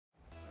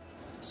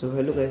So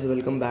hello guys,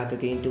 welcome back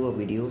again to a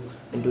video.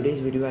 In today's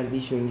video I'll be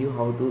showing you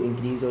how to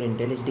increase your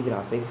Intel HD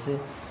graphics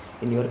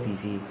in your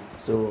PC.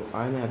 So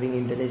I'm having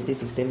Intel HD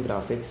 16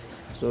 graphics,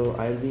 so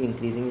I'll be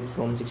increasing it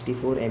from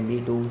 64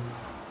 MB to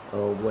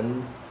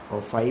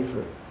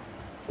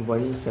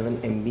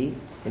 517 MB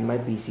in my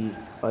PC.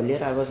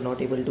 Earlier I was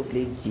not able to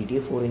play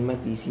GTA 4 in my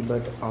PC,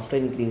 but after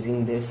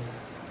increasing this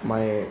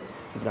my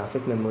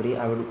graphic memory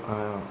I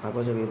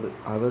was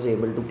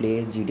able to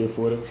play GTA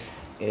 4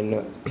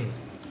 in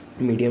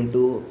medium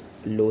to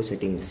low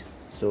settings.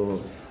 So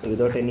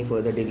without any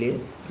further delay,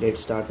 let's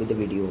start with the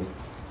video.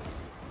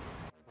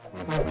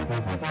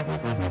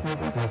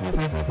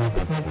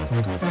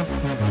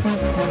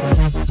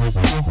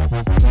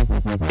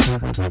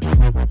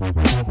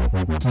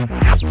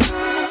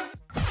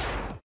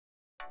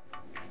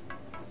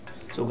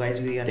 So guys,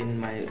 we are in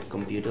my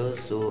computer.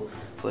 So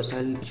first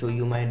I'll show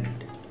you my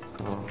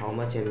how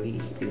much MB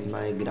is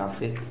my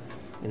graphic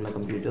in my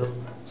computer.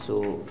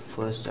 So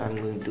first I'm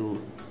going to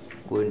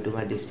go into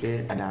my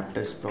display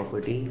adapters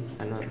property,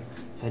 and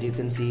here you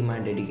can see my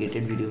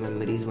dedicated video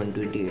memory is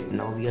 128.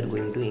 Now we are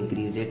going to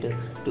increase it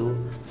to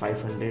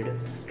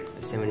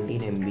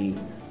 517 MB.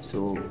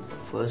 So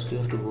first you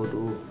have to go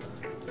to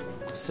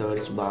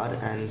search bar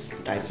and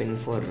type in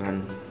for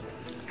run.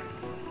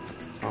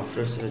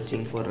 After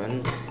searching for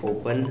run,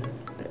 open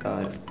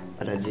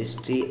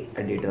registry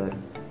editor.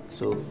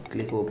 So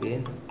click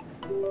OK,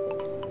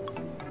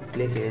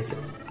 click yes,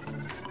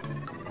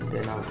 and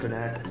then after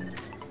that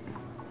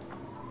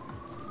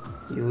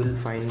you will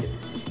find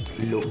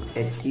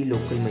HE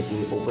local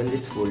machine. Open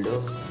this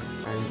folder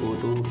and go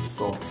to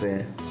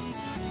software.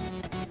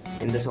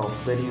 In the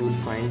software you will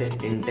find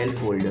Intel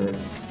folder.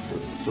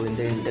 So in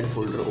the Intel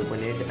folder,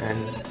 open it,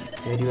 and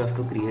here you have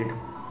to create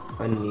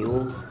a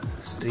new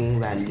string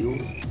value,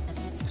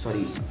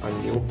 a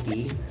new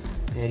key.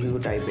 Here you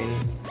type in,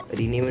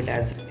 rename it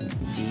as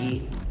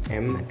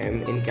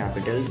GMM in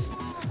capitals.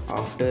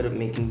 After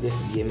making this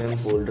GMM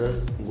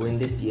folder, go in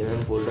this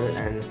GMM folder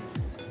and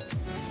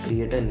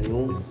create a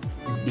new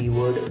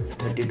DWORD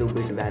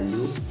 32-bit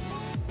value.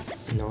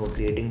 Now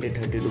creating the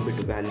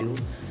 32-bit value,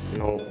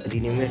 now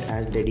rename it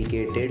as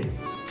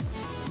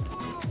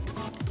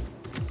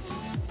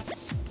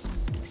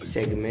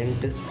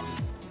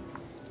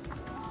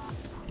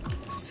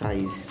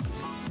DedicatedSegmentSize.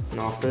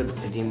 Now after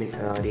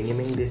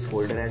renaming this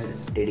folder as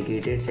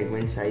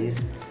DedicatedSegmentSize,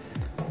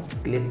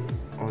 click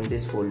on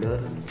this folder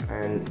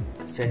and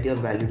set your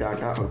value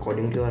data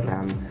according to your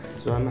RAM.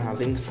 So I'm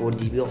having 4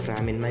 GB of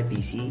RAM in my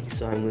PC,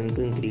 so I'm going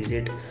to increase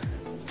it.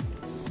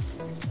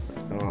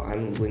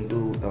 I'm going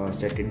to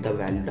set it the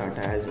value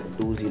data as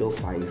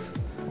 205.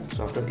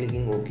 So after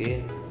clicking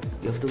OK,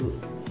 you have to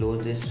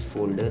close this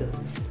folder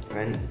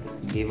and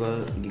give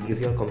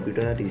your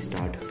computer a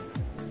restart.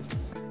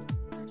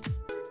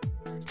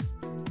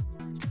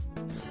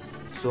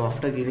 So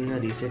after giving a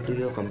reset to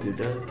your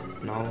computer,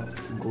 now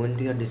go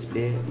into your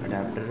display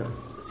adapter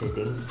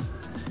settings.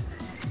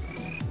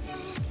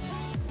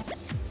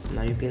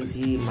 Now you can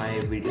see my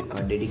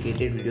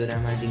dedicated video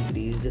RAM has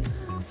increased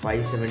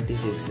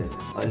 576.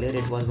 Earlier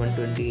it was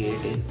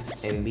 128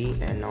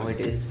 MB and now it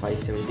is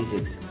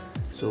 576.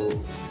 So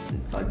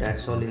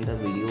that's all in the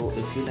video.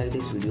 If you like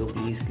this video,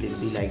 please click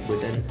the like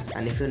button,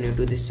 and if you're new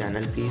to this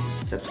channel, please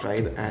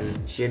subscribe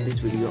and share this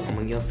video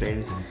among your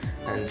friends,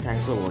 and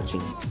thanks for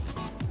watching.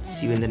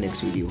 See you in the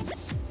next video.